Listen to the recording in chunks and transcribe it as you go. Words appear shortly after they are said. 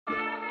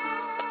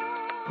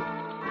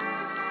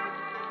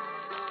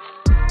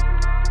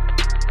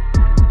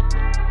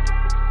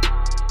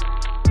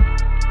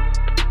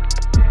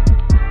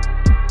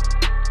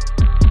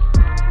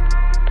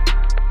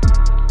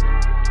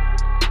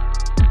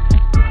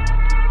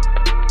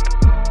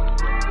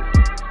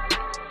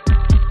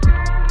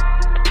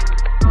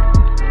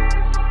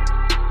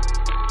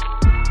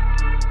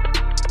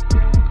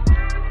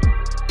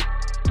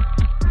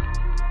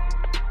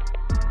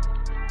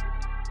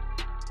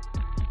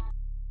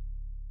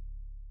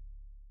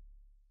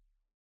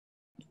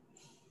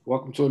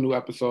Welcome to a new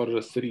episode of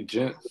the City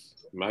Gents.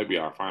 It might be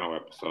our final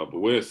episode, but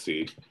we'll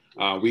see.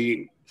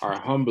 We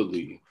are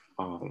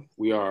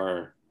we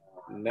are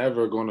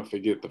never going to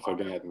forget the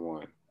forgotten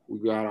one. We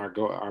got our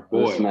This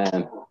boy,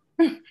 man.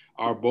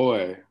 our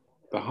boy,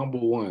 the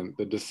humble one,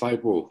 the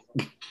disciple,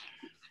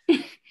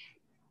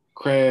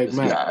 Craig This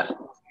Mack. guy.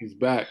 He's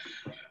back.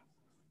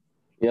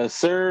 Yes,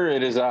 sir.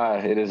 It is I.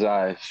 It is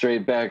I.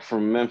 Straight back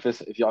from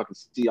Memphis. If y'all can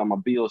see on my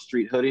Beale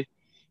Street hoodie,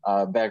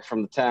 back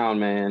from the town,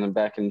 man. I'm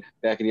back in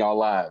y'all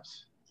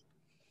lives.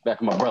 Back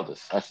in my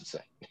brothers, I should say.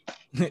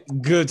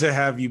 Good to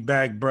have you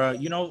back, bro.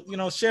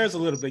 Shares a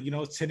little bit.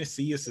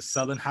 Tennessee is a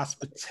Southern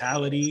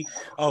hospitality.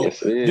 Oh,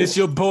 Yes, it this is.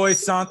 your boy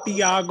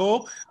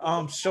Santiago.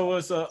 Show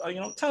us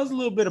tell us a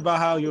little bit about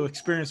how your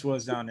experience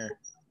was down there.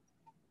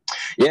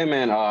 Yeah,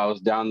 man. I was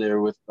down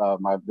there with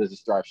my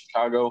business drive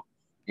Chicago,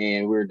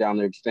 and we were down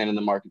there expanding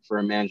the market for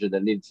a manager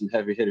that needed some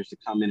heavy hitters to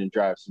come in and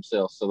drive some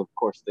sales. So of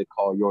course they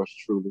call yours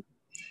truly.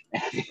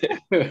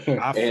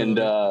 I and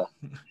feel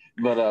it.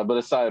 But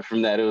aside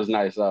from that, it was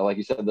nice. Like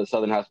you said, the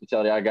Southern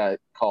hospitality. I got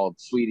called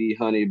sweetie,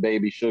 honey,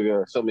 baby,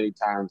 sugar so many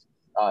times.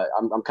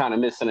 I'm kind of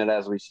missing it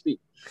as we speak.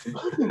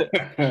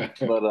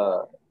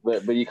 but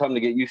but you come to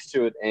get used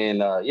to it, and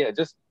yeah,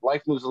 just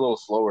life moves a little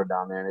slower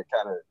down there, and it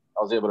kind of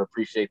I was able to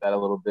appreciate that a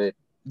little bit.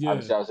 Yeah,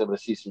 Obviously, I was able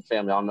to see some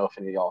family. I don't know if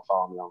any of y'all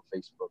follow me on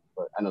Facebook,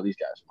 but I know these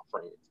guys are my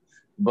friends.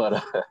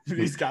 But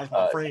these guys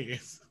my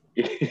friends.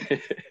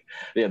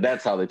 yeah,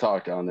 that's how they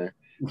talk down there.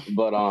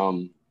 But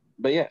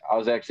but yeah, I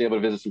was actually able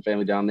to visit some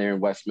family down there in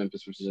West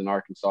Memphis, which is in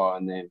Arkansas,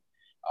 and then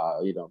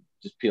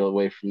just peel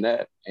away from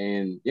that.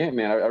 And yeah,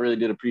 man, I really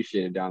did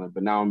appreciate it down there.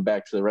 But now I'm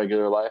back to the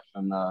regular life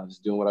and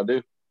just doing what I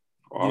do.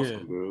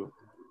 Awesome, dude.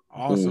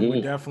 Awesome. We're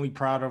Mhm. definitely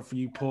proud of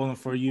you, pulling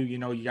for you.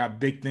 You got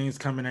big things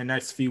coming in the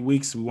next few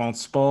weeks. We won't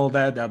spoil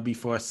that. That'll be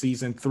for a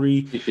season 3,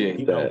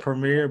 Appreciate that.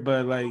 premiere.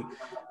 But like,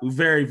 we're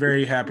very,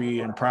 very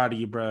happy and proud of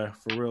you, bro.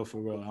 For real, for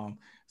real.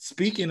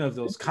 Speaking of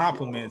those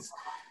compliments,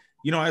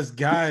 as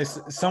guys,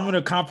 some of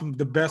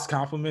the best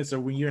compliments are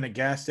when you're in a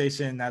gas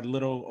station and that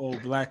little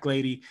old black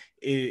lady,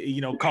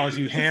 calls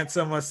you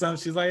handsome or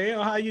something. She's like, "Hey,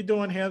 how you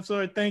doing, handsome?"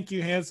 Or, "Thank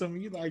you, handsome."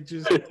 You like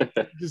just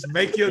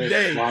make your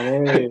day.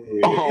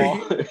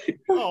 Oh,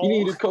 you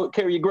need Oh, to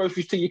carry your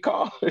groceries to your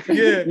car,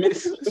 yeah,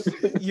 miss.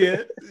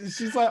 yeah.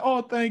 She's like,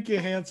 "Oh, thank you,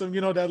 handsome."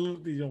 That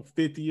little,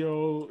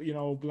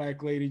 50-year-old,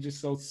 black lady,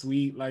 just so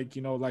sweet, like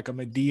like a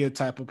Medea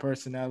type of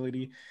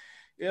personality.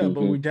 Yeah,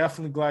 but Mhm. we're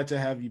definitely glad to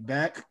have you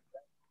back.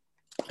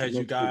 As you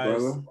Missed you,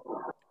 brother.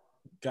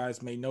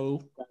 guys may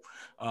know,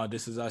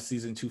 this is our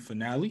season 2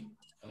 finale.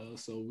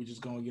 So we're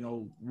just going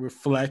to,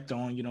 reflect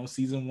on,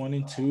 season 1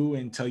 and 2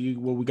 and tell you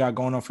what we got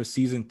going on for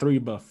season 3.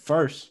 But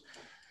first,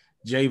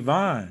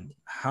 Javon,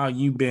 how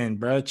you been,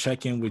 bro?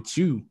 Check in with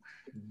you.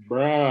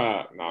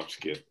 Bruh. No, I'm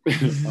just kidding.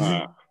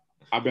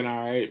 I've been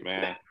all right,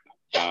 man.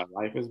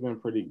 Life has been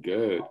pretty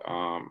good.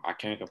 I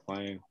can't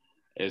complain.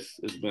 It's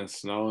been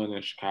snowing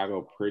in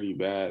Chicago pretty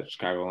bad,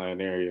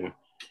 Chicagoland area.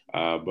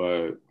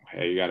 But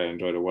hey, you gotta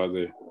enjoy the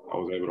weather. I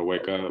was able to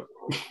wake up,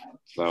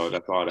 so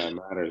that's all that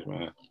matters,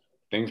 man.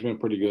 Things been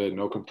pretty good.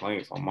 No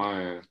complaints on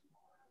mine.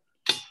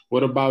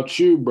 What about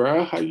you,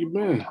 bruh? How you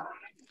been?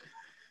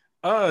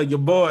 Your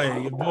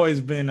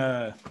boy's been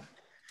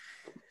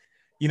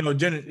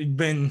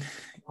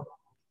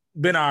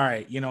been all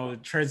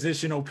right.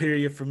 Transitional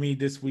period for me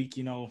this week.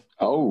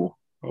 Oh,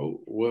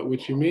 Oh,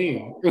 what you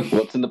mean?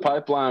 what's in the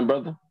pipeline,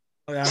 brother?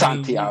 I mean,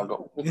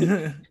 Santiago.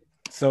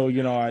 so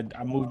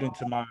I moved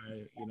into my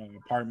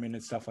apartment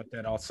and stuff like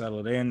that, all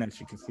settled in. As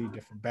you can see,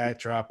 different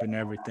backdrop and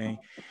everything.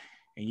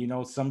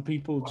 And some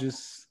people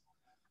just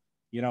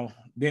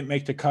didn't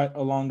make the cut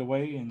along the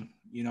way, and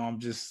I'm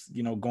just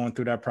going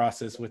through that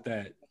process with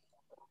that.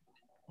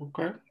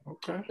 Okay,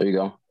 okay. There you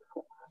go.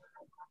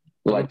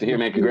 We'd What like to hear, about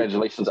man. you?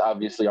 Congratulations,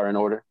 obviously, are in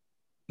order.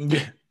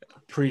 Yeah,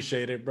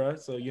 appreciate it, bro.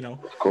 So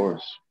Of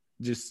course.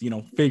 just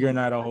figuring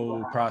that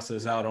whole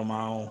process out on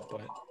my own,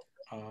 but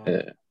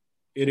Yeah.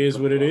 it is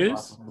what it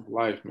is.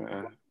 Life,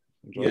 man.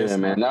 Enjoy Yeah, Yes, life.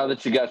 man. Now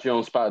that you got your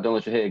own spot, don't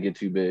let your head get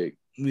too big.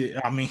 yeah,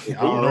 I mean, It's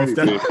I don't know if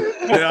already that,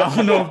 big. I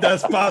don't know if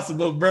that's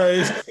possible,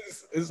 bro.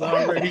 It's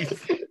already.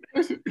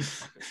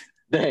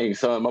 Dang,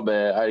 son, my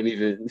bad. I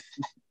didn't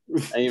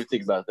even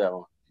think about that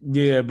one.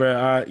 Yeah,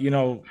 bro.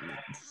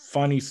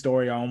 Funny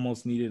story. I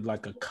almost needed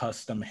like a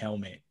custom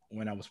helmet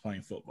when I was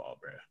playing football,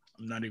 bro.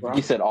 I'm not even He Bro,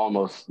 said kidding.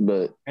 almost,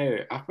 but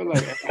hey, I feel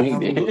like every he time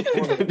we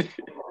record, did.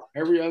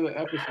 every other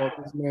episode,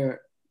 this man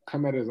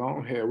come at his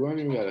own head. We don't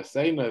even gotta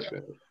say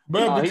nothing.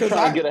 Bro, No, he because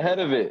trying to get ahead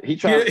of it. He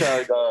trying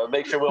yeah, to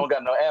make sure we don't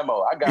got no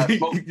ammo. I got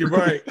smoke. you're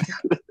right.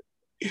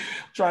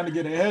 Trying to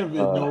get ahead of it,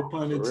 Uh, no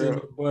pun For real.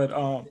 intended. But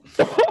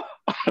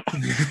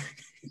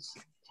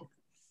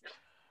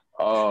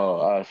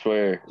oh, I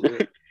swear.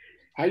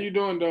 How you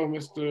doing though,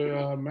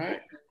 Mr.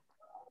 Mac?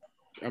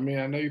 I mean,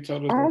 I know you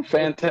told us Oh, about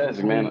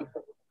fantastic, man.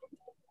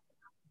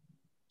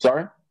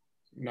 Sorry.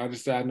 I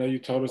just said I know you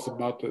told us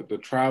about the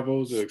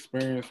travels, the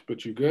experience,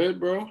 but you good,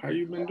 bro? How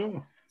you been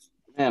doing?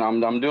 Man,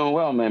 I'm doing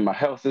well, man. My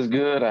health is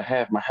good. I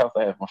have my health.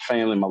 I have my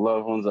family, my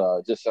loved ones.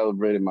 Just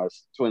celebrated my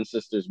twin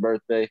sister's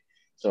birthday,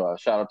 So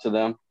shout out to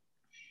them.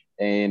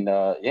 And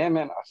yeah,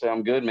 man, I say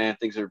I'm good, man.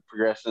 Things are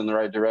progressing in the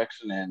right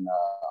direction, and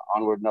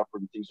onward and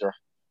upward. And things are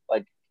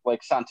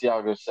like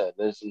Santiago said.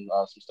 There's some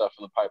stuff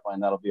in the pipeline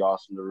that'll be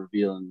awesome to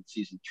reveal in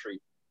season 3.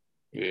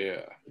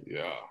 Yeah,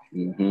 yeah.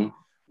 Mm-hmm.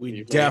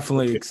 We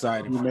definitely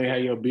excited. You may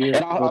have your beard.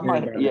 And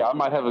I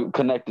might have a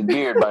connected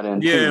beard by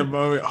then. Yeah, too.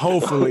 but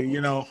hopefully,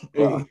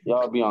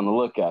 y'all be on the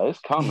lookout. It's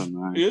coming,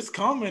 man. It's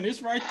coming.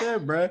 It's right there,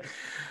 bro.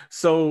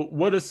 So,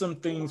 what are some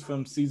things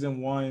from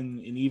season 1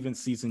 and even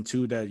season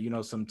 2 that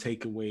some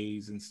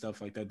takeaways and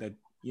stuff like that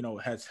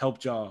has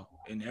helped y'all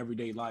in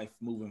everyday life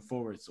moving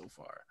forward so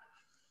far?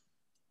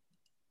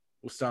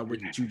 We'll start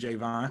with you,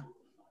 Javon.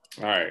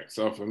 All right.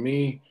 So for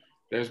me,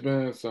 there's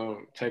been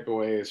some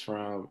takeaways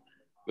from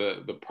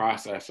the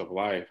process of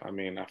life. I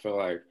mean, I feel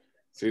like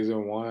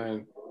season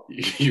 1,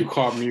 you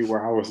caught me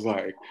where I was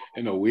like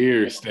in a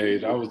weird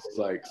stage. I was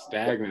like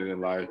stagnant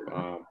in life.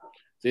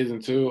 Season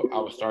 2, I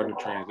was starting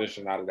to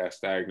transition out of that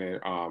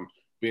stagnant,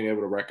 being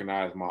able to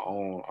recognize my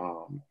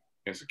own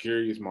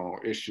insecurities, my own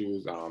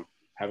issues,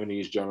 having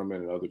these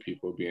gentlemen and other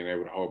people being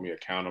able to hold me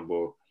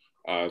accountable,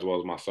 as well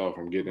as myself,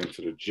 from getting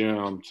into the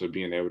gym to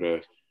being able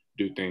to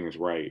do things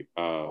right,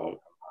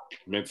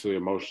 mentally,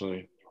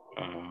 emotionally.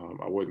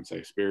 I wouldn't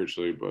say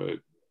spiritually, but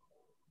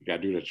you got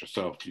to do that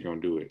yourself. You're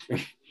going to do it.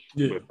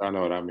 Yeah. But I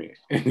know what I mean.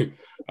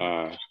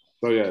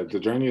 So yeah, the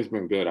journey has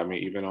been good. I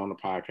mean, even on the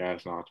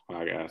podcast, not the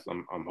podcast,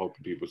 I'm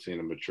hoping people seeing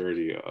the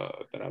maturity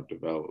that I've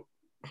developed.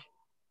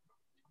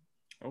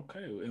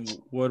 Okay, and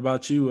what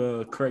about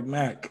you, Craig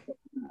Mack?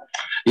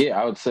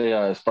 Yeah, I would say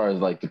as far as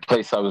like the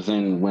place I was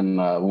in when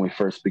we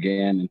first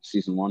began in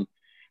season 1, it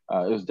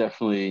was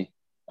definitely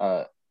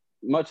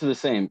much of the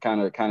same,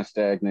 kind of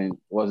stagnant.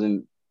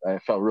 I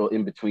felt real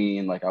in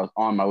between, like I was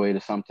on my way to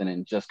something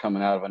and just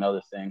coming out of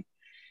another thing.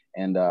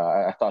 And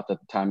I thought that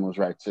the time was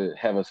right to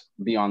have us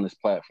be on this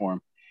platform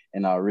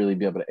and really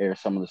be able to air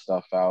some of the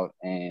stuff out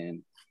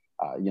and,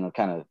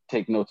 kind of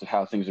take notes of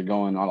how things are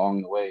going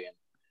along the way.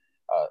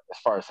 And as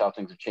far as how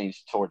things have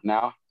changed toward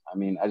now, I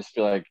mean, I just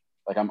feel like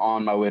I'm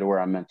on my way to where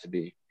I'm meant to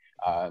be.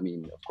 I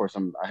mean, of course,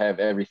 I have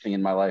everything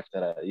in my life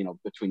that,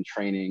 between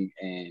training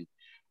and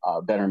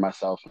bettering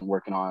myself and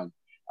working on,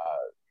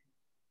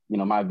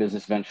 my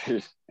business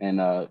ventures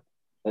and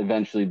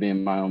eventually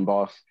being my own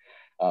boss.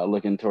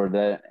 Looking toward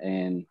that.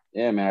 And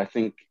yeah, man, I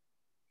think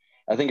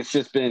it's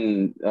just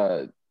been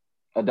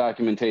a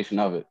documentation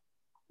of it,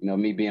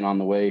 me being on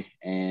the way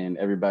and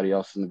everybody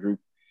else in the group,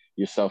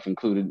 yourself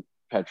included,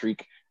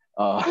 Patrick,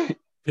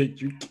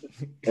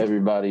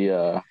 everybody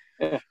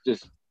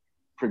just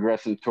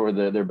progressing toward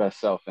their best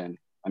self. And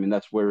I mean,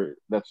 that's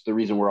the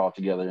reason we're all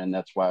together. And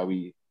that's why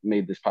we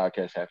made this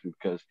podcast happen,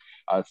 because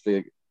it's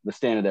the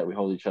standard that we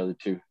hold each other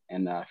to.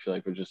 And I feel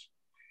like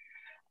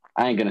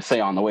I ain't gonna say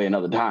on the way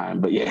another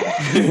time, but yeah,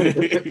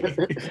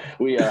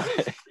 we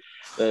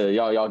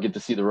y'all get to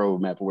see the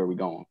roadmap of where we're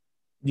going.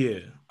 Yeah,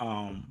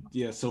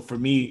 yeah. So for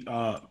me,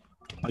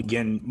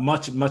 again,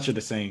 much of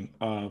the same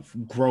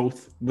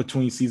growth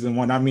between season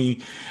 1. I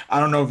mean,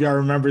 I don't know if y'all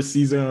remember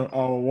season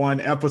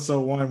 1,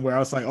 episode 1, where I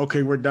was like,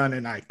 okay, we're done,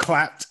 and I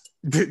clapped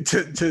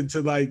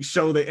to like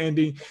show the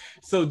ending.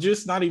 So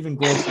just not even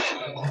growth.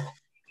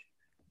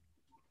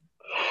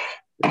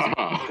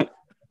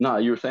 No,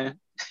 you were saying.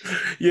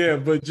 Yeah,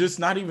 but just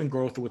not even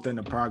growth within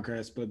the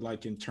progress, but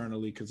like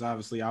internally, because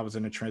obviously I was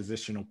in a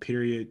transitional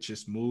period,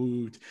 just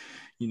moved,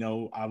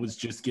 I was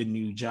just getting a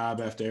new job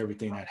after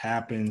everything that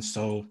happened.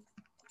 So,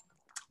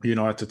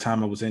 at the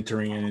time I was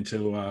entering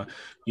into, a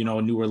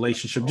new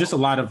relationship, just a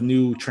lot of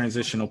new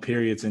transitional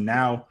periods. And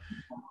now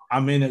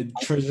I'm in a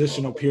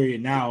transitional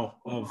period now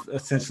of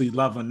essentially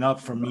leveling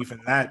up from even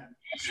that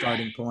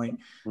starting point.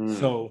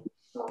 So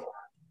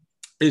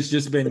it's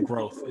just been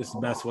growth. It's the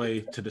best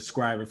way to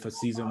describe it for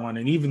season 1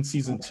 and even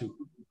season 2.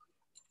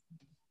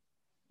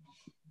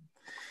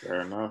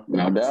 Fair enough.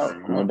 No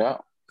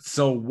doubt.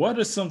 So what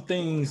are some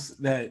things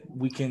that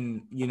we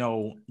can,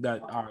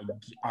 that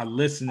our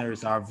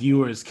listeners, our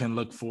viewers can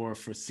look for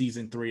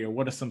season 3, or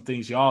what are some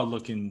things y'all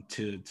looking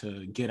to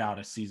get out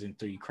of season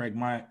 3? Craig,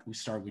 Mike, we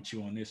start with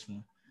you on this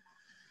one.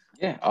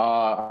 Yeah,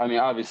 I mean,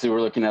 obviously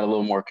we're looking at a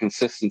little more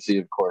consistency,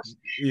 of course.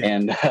 Yeah.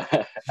 And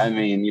I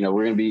mean,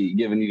 we're going to be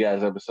giving you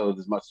guys episodes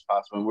as much as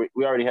possible. And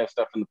we already have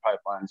stuff in the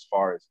pipeline as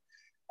far as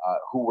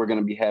who we're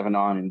going to be having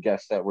on and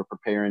guests that we're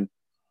preparing,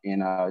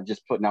 and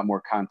just putting out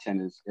more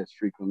content as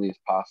frequently as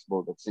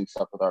possible that syncs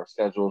up with our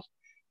schedules,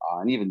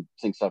 and even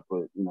syncs up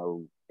with,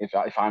 if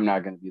I'm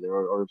not going to be there,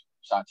 or if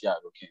Santiago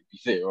can't be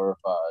there, or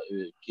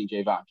if King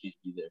Javon can't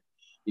be there.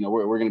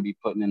 We're going to be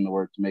putting in the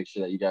work to make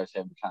sure that you guys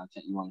have the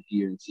content you want to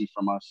hear and see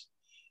from us.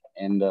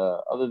 And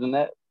other than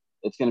that,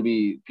 it's going to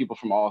be people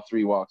from all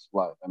 3 walks of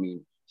life. I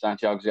mean,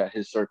 Santiago's got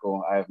his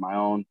circle, I have my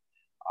own,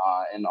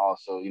 and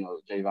also,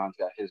 Javon's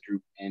got his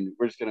group. And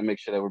we're just going to make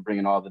sure that we're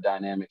bringing all the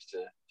dynamics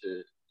to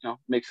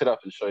mix it up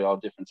and show you all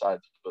different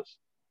sides of us.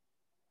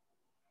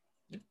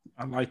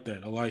 I like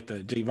that.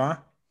 Javon?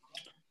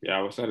 Yeah,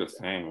 I would say the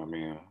same. I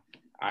mean,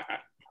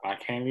 I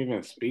can't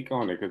even speak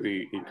on it because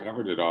he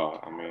covered it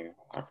all. I mean,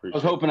 I appreciate it. I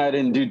was hoping I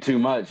didn't do too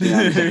much. You know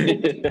what I'm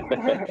saying?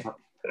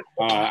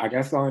 I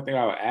guess the only thing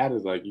I would add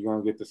is like you're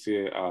gonna get to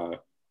see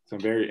some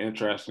very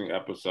interesting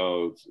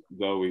episodes.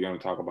 Though we're gonna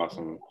talk about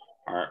some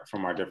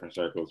from our different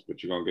circles,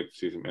 but you're gonna get to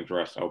see some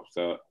interesting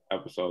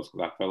episodes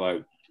because I feel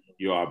like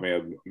you all may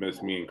have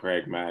missed me and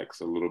Craig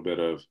Max a little bit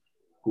of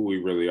who we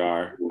really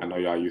are. I know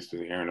y'all used to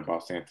hearing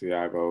about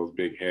Santiago's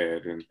big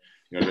head and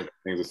different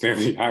things with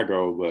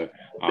Santiago, but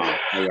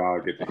y'all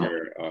get to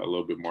hear a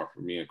little bit more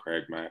from me and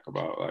Craig Mack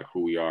about like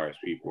who we are as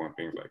people and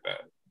things like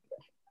that.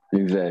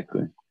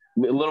 Exactly. A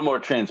little more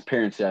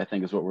transparency, I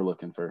think, is what we're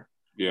looking for.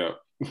 Yeah.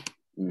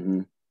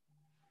 Mm-hmm.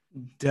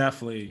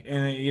 Definitely.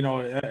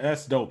 And,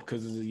 that's dope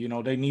because,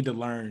 they need to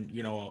learn,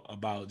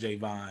 about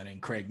Javon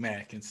and Craig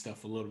Mack and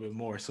stuff a little bit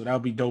more. So that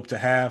would be dope to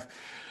have.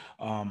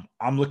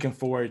 I'm looking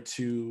forward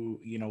to,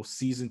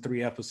 season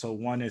 3, episode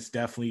 1. It's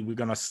definitely, we're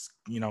going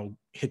to,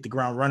 hit the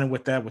ground running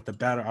with that, with the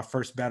battle, our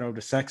first battle of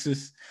the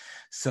sexes.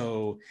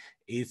 So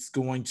it's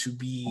going to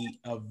be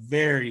a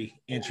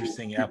very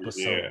interesting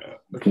episode.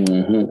 Yeah.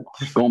 Mm-hmm.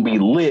 It's going to be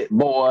lit,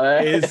 boy.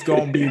 It's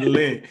going to be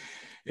lit.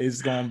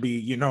 It's going to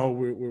be,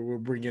 we're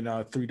bringing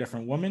 3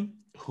 different women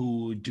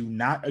who do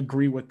not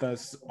agree with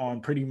us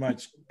on pretty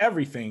much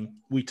everything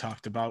we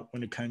talked about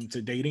when it comes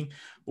to dating,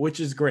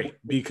 which is great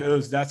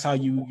because that's how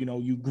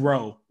you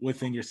grow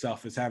within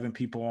yourself, is having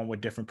people on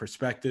with different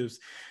perspectives.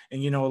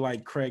 And,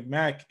 like Craig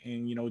Mack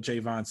and,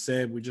 Javon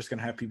said, we're just going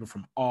to have people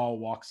from all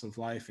walks of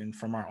life and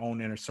from our own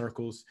inner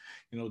circles,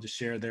 to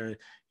share their,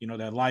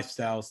 their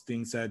lifestyles,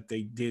 things that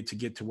they did to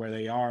get to where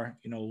they are,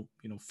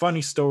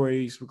 funny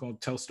stories. We're going to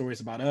tell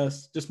stories about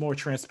us, just more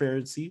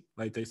transparency,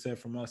 like they said,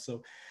 from us.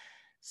 So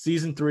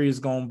season 3 is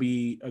going to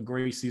be a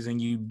great season.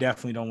 You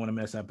definitely don't want to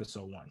miss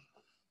episode 1.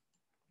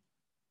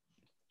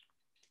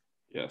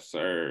 Yes,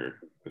 sir.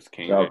 This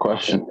King. Got a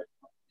question.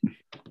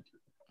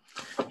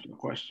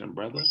 Question,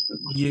 brother.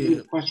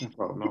 Yeah. Question,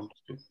 bro. No.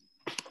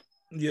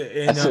 Yeah,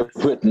 and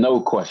with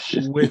no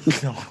question.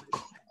 With no.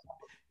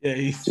 Yeah,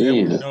 he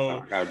said no.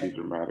 I gotta be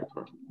dramatic,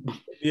 bro.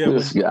 Yeah,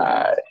 this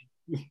guy.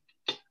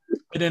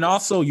 And then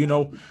also,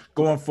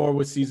 going forward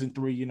with season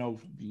 3,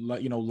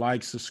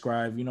 like,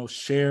 subscribe,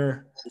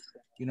 share,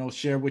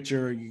 share with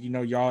your,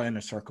 y'all inner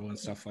circle and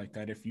stuff like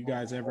that. If you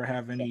guys ever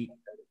have any,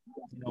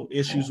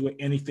 issues with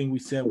anything we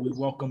said, we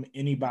welcome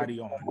anybody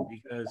on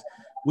because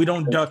we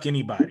don't duck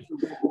anybody.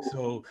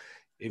 So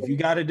if you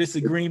got a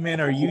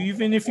disagreement or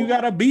even if you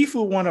got a beef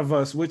with one of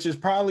us, which is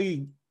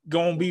probably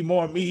gonna be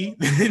more me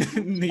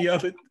than the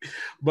other,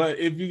 but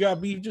if you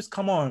got beef, just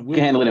come on. We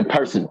can handle it in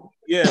person.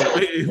 Yeah,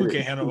 we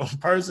can handle it in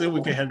person.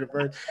 We can handle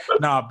it.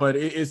 Nah, but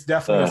it's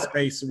definitely a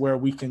space where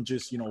we can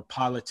just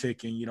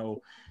politic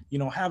and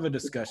have a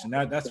discussion.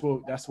 That's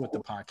what the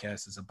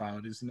podcast is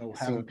about. Is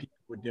having people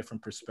with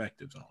different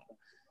perspectives on.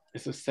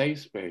 It's a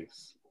safe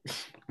space.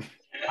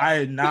 I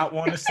did not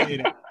want to say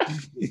that.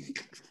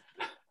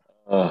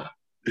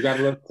 You got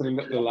to listen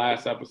to the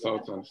last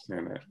episode to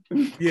understand that.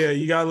 Yeah,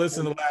 you got to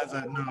listen to the last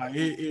episode. No,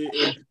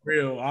 it's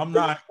real. I'm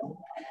not.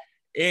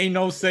 Ain't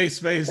no safe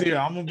space here.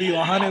 I'm gonna be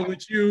 100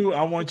 with you.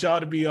 I want y'all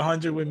to be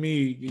 100 with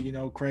me.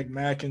 Craig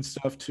Mack and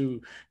stuff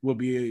too will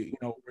be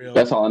real.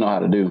 That's all I know how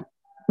to do.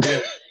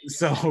 Yeah.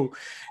 So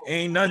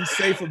ain't nothing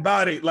safe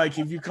about it. Like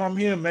if you come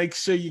here, make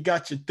sure you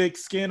got your thick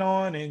skin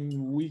on, and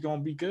we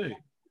gonna be good.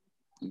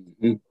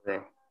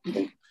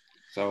 Mm-hmm.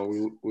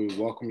 So we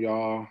welcome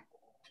y'all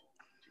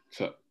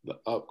to the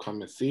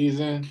upcoming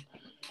season.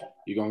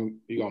 You're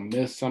gonna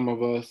miss some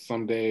of us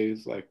some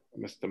days, like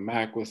Mr.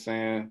 Mack was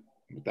saying.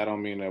 But that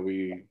don't mean that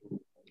we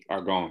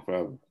are gone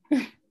forever.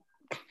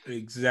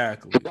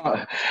 Exactly.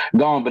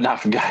 Gone but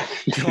not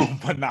forgotten. Gone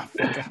but not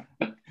forgotten.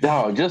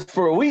 Dog, just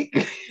for a week.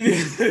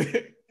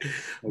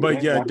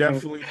 But yeah,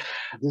 definitely.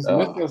 Just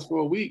miss us for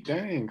a week.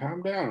 Dang,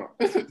 calm down.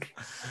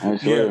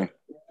 Yeah,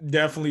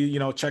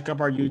 definitely. Check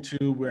up our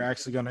YouTube. We're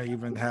actually gonna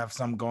even have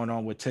some going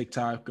on with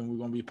TikTok, and we're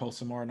gonna be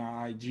posting more on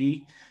our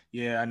IG.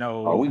 Yeah, I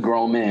know. Oh, we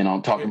grown men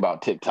on talking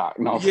about TikTok.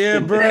 No, yeah,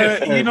 bro.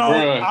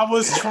 I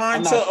was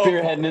trying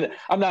to.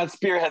 I'm not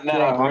spearheading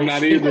that. I'm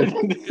not either.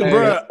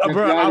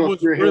 bro. I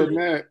was really.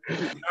 That.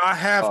 I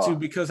have to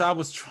because I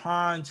was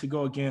trying to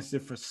go against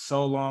it for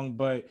so long,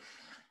 but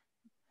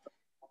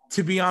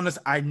to be honest,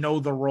 I know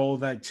the role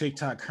that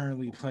TikTok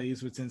currently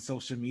plays within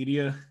social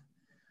media.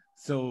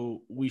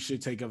 So we should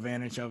take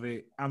advantage of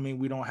it. I mean,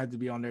 we don't have to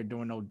be on there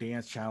doing no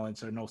dance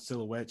challenge or no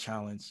silhouette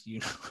challenge,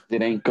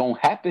 It ain't gonna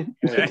happen.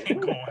 It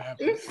ain't gonna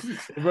happen.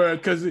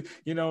 Because,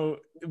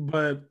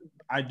 but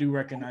I do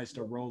recognize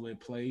the role it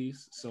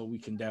plays. So we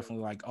can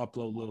definitely like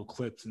upload little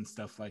clips and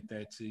stuff like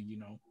that to,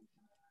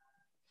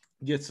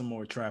 get some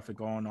more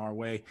traffic on our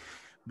way.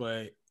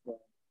 But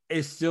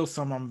it's still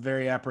something I'm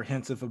very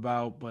apprehensive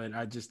about, but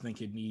I just think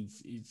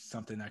it's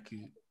something that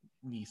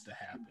needs to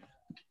happen.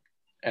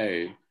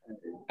 Hey,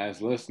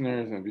 as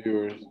listeners and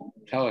viewers,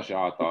 tell us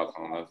y'all thoughts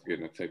on us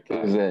getting a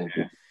TikTok.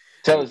 Exactly.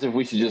 Tell us if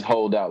we should just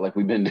hold out like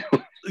we've been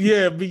doing.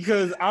 Yeah,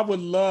 because I would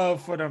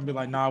love for them to be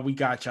like, nah, we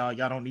got y'all.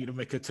 Y'all don't need to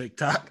make a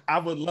TikTok. I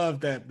would love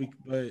that,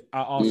 but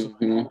I also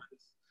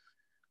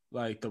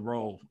like the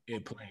role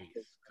it plays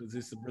because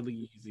it's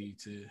really easy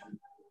to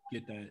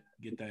get that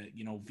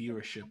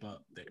viewership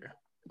up there.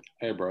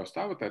 Hey, bro,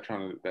 stop with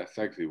that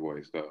sexy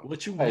voice though.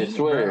 What you I mean,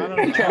 swear. bro? I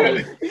don't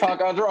Trying to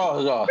talk our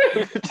drawers off.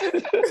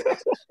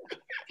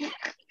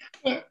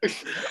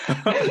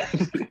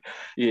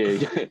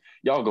 Yeah,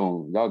 y'all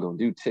gonna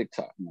do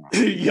TikTok now.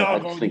 Y'all I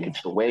gonna just think do-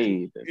 it's the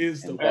wave,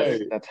 Is the and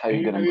way. that's how you're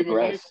Hey, gonna not even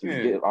progress and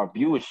light-skinned. get our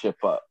viewership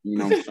up. You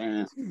know what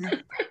I'm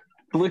saying?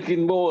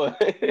 Looking boy.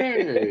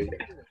 Hey,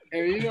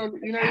 hey, you're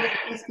not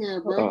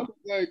listening, bro.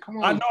 Like, come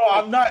on. I know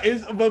I'm not.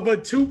 It's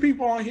but two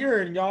people on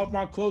here and y'all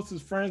my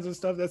closest friends and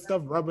stuff. That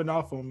stuff rubbing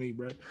off on me,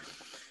 bro.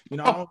 You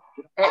know.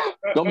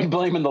 Don't be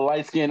blaming the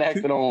light skin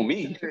acting on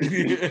me.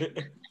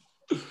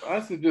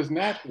 Us is just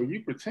natural.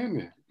 You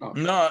pretending.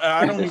 No,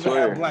 I don't even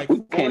have black.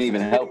 We can't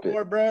even help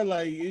anymore, bro.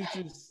 Like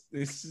it's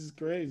just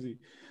crazy.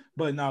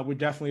 But no, we're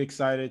definitely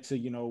excited to,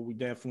 we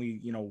definitely,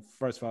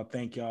 first of all,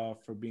 thank y'all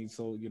for being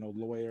so,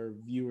 loyal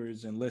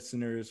viewers and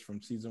listeners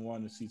from season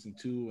 1 to season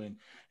 2 and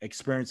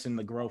experiencing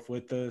the growth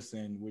with us.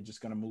 And we're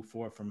just going to move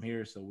forward from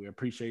here. So we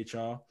appreciate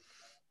y'all.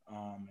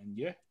 And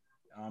yeah,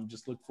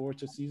 just look forward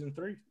to season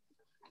 3.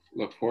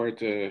 Look forward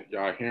to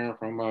y'all hearing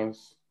from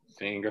us,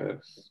 seeing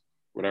us,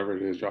 whatever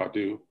it is y'all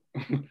do.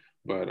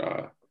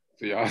 But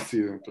see y'all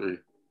season 3.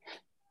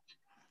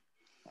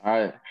 All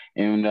right.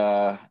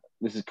 And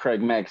this is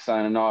Craig Mack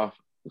signing off.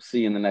 We'll see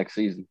you in the next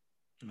season.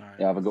 All right.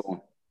 Yeah, have a good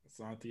one.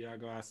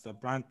 Santiago hasta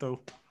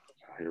pronto.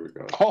 Here we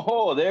go.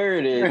 Oh, there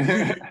it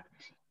is.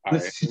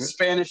 Right.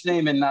 Spanish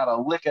name and not a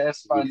lick of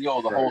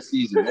Espanol the whole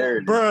season. There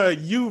it is. Bruh,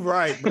 you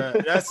right,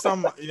 bruh. That's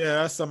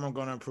something I'm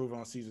gonna improve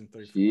on season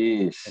 3.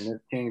 Jeez. And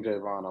this King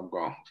Javon, I'm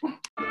gone.